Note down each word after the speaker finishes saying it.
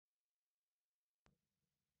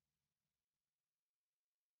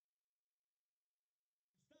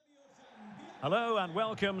Hello and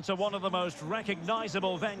welcome to one of the most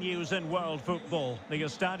recognisable venues in world football, the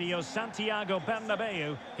Estadio Santiago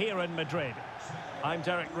Bernabeu here in Madrid. I'm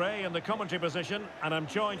Derek Ray in the commentary position, and I'm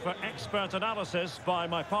joined for expert analysis by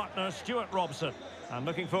my partner Stuart Robson. I'm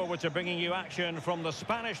looking forward to bringing you action from the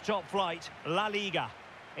Spanish top flight, La Liga.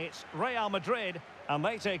 It's Real Madrid, and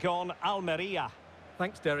they take on Almeria.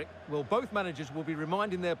 Thanks, Derek. Well, both managers will be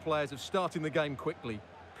reminding their players of starting the game quickly,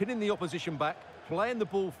 pinning the opposition back, playing the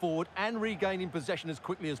ball forward and regaining possession as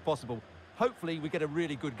quickly as possible. Hopefully we get a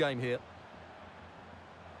really good game here.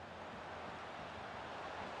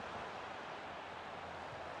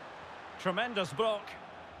 Tremendous block.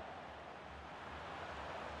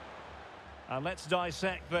 And let's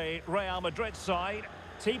dissect the Real Madrid side.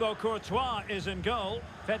 Thibaut Courtois is in goal.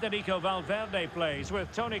 Federico Valverde plays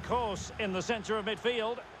with Toni Kroos in the centre of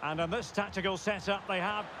midfield. And in this tactical setup they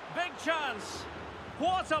have big chance.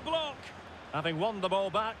 What a block! Having won the ball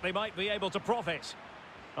back, they might be able to profit.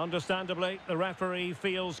 Understandably, the referee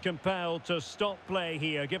feels compelled to stop play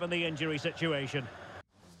here, given the injury situation.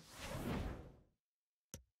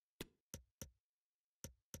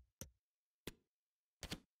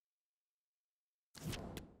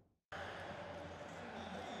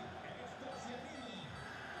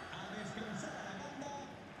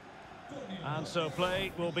 And so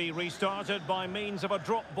play will be restarted by means of a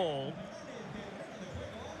drop ball.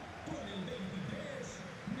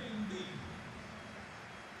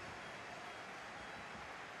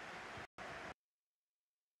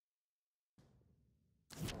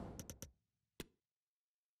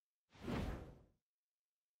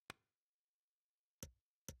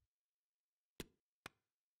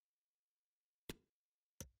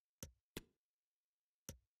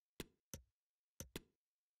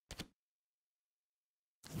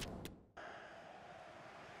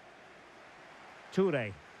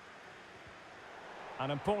 Toure.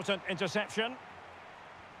 An important interception.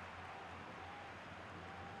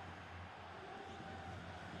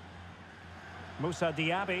 Moussa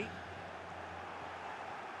Diaby.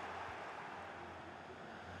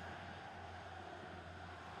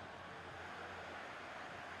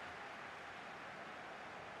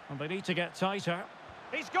 And they need to get tighter.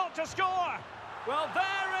 He's got to score! Well,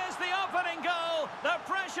 there is the opening goal. The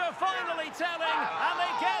pressure finally telling, and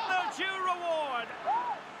they get their due reward.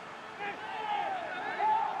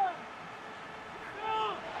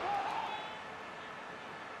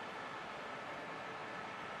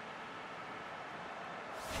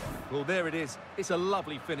 Well, there it is. It's a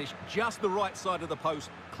lovely finish. Just the right side of the post.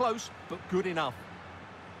 Close, but good enough.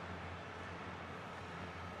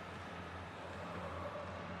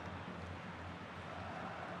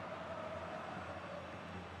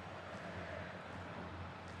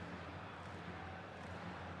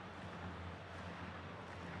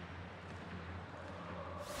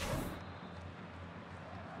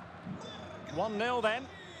 One 0 then.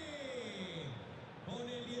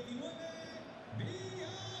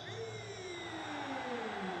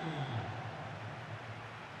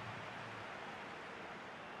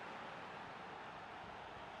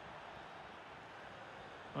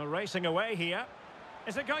 Well, racing away here.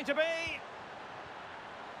 Is it going to be?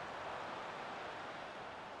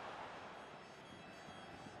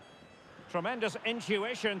 Tremendous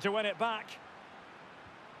intuition to win it back.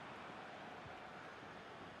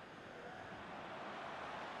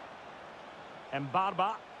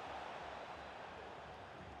 Mbarba.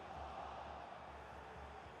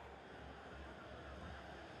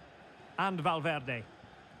 And Valverde.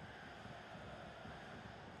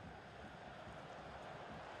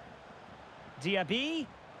 Diaby.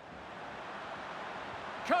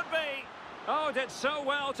 Could be. Oh, did so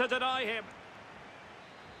well to deny him.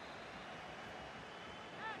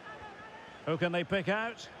 Who can they pick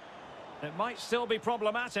out? It might still be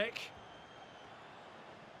problematic.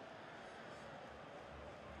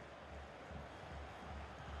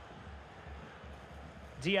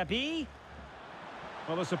 Diaby.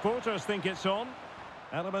 Well, the supporters think it's on.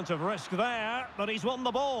 Element of risk there, but he's won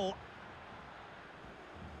the ball.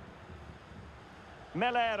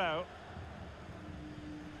 Melero.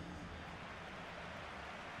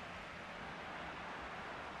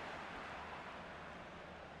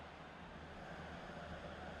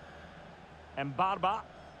 Mbarba.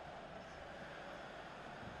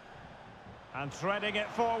 And threading it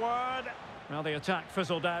forward. Well, the attack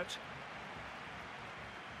fizzled out.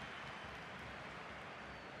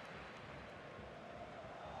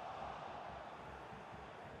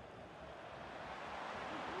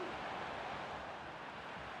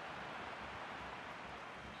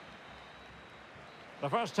 The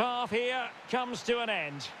first half here comes to an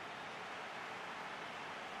end.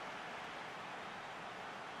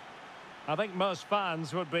 I think most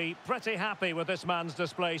fans would be pretty happy with this man's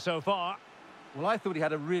display so far. Well, I thought he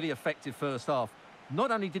had a really effective first half.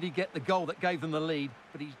 Not only did he get the goal that gave them the lead,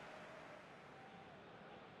 but he...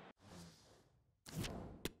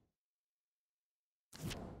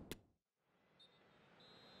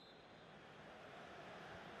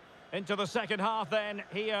 Into the second half then,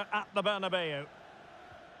 here at the Bernabeu.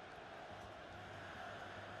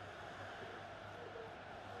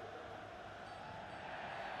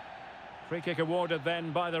 Free kick awarded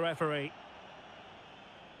then by the referee.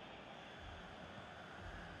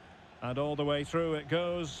 And all the way through it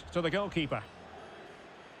goes to the goalkeeper.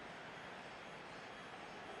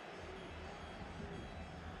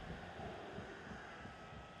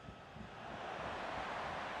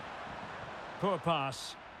 Poor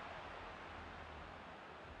pass.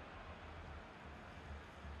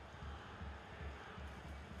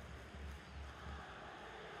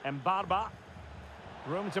 Mbarba.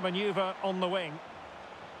 Room to manoeuvre on the wing.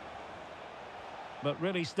 But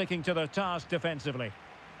really sticking to their task defensively.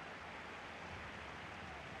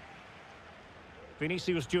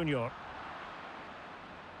 Vinicius Junior.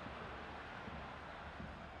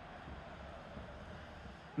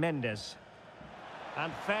 Mendes.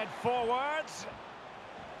 And fed forwards.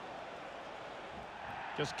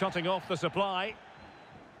 Just cutting off the supply.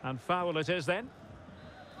 And foul it is then.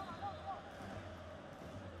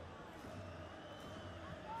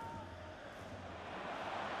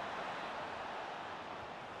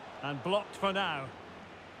 And blocked for now.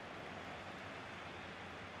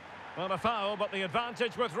 Well, a foul, but the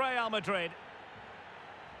advantage with Real Madrid.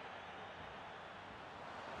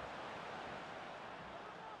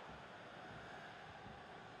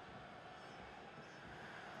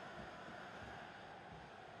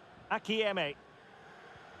 Akieme.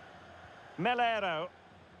 Melero.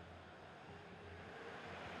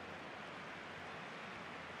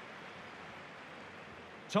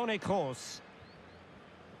 Toni Kroos.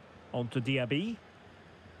 On to Diaby.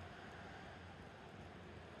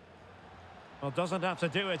 Well, doesn't have to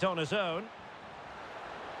do it on his own.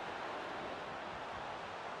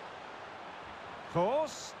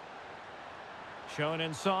 Kroos. Shown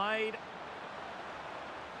inside.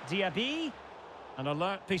 Diaby. An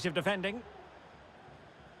alert piece of defending.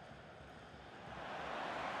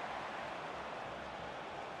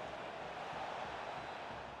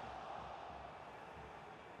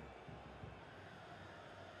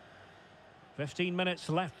 "15 minutes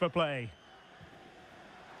left for play.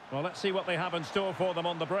 Well, let's see what they have in store for them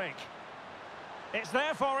on the break. It's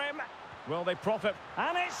there for him. Will they profit?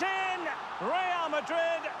 And it's in! Real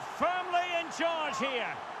Madrid firmly in charge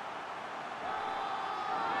here.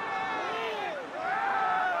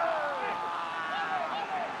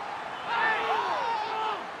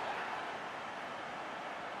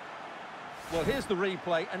 Well, here's the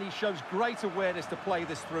replay, and he shows great awareness to play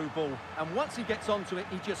this through ball. And once he gets onto it,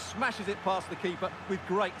 he just smashes it past the keeper with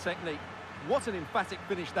great technique. What an emphatic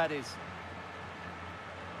finish that is.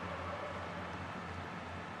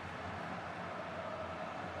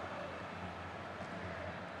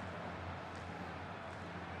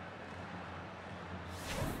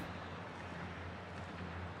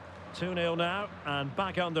 Two 2-0 now, and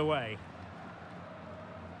back underway.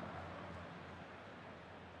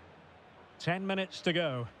 10 minutes to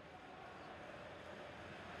go.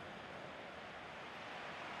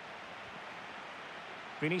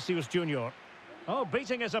 Vinicius Junior. Oh,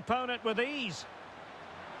 beating his opponent with ease.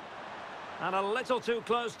 And a little too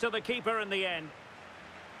close to the keeper in the end.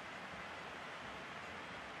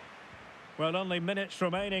 Well, only minutes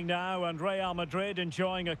remaining now, and Real Madrid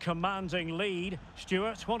enjoying a commanding lead.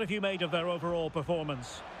 Stuart, what have you made of their overall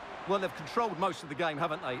performance? Well, they've controlled most of the game,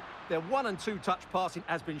 haven't they? Their 1- and 2-touch passing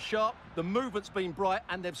has been sharp, the movement's been bright,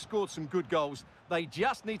 and they've scored some good goals. They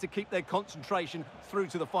just need to keep their concentration through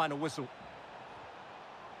to the final whistle.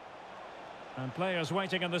 And players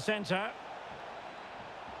waiting in the centre.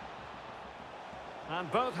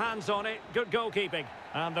 And both hands on it, good goalkeeping.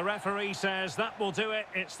 And the referee says that will do it.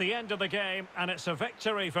 It's the end of the game, and it's a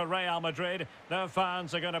victory for Real Madrid. Their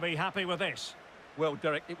fans are going to be happy with this. Well,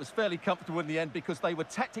 Derek, it was fairly comfortable in the end because they were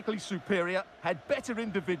tactically superior, had better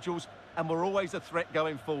individuals, and were always a threat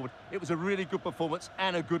going forward. It was a really good performance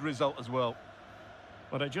and a good result as well.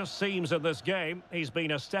 But it just seems in this game, he's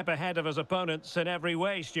been a step ahead of his opponents in every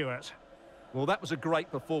way, Stuart. Well, that was a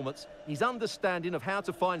great performance. His understanding of how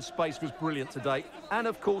to find space was brilliant today. And,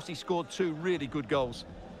 of course, he scored 2 really good goals.